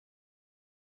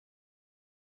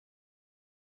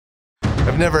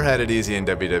I've never had it easy in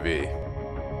WWE.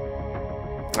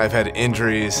 I've had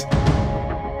injuries.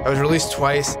 I was released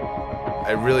twice.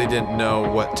 I really didn't know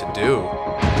what to do.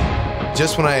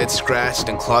 Just when I had scratched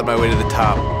and clawed my way to the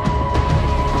top,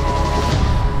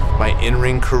 my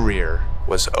in-ring career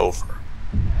was over.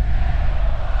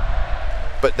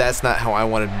 But that's not how I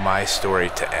wanted my story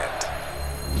to end.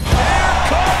 Here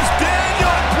comes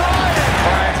Daniel Bryan!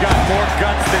 Bryan's got more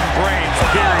guts than brains,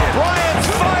 period. Bryan's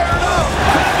fired up!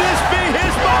 Could this be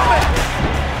his moment?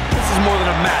 This is more than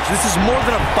a match. This is more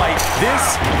than a fight.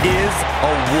 This is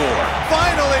a war.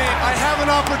 Finally, I have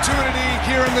an opportunity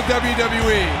here in the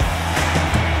WWE.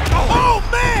 Oh,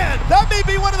 man! That may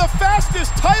be one of the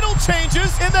fastest title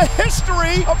changes in the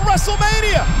history of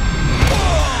WrestleMania.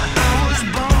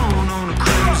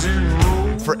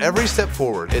 For every step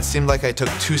forward, it seemed like I took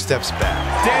 2 steps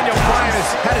back. Daniel Bryan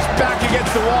has had his back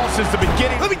against the wall since the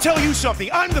beginning. Let me tell you something.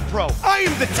 I'm the pro. I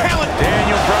am the talent.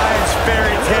 Daniel Bryan's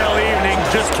fairy tale evening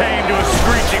just came to a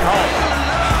screeching halt.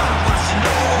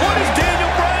 What is Daniel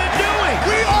Bryan doing?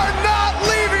 We are not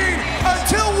leaving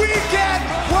until we get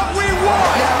what we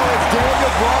want. Now it's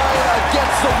Daniel Bryan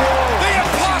against the wall. The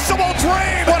impossible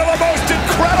dream. One of the most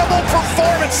incredible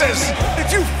performances. If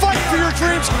you fight for your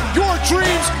dreams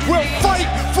will fight.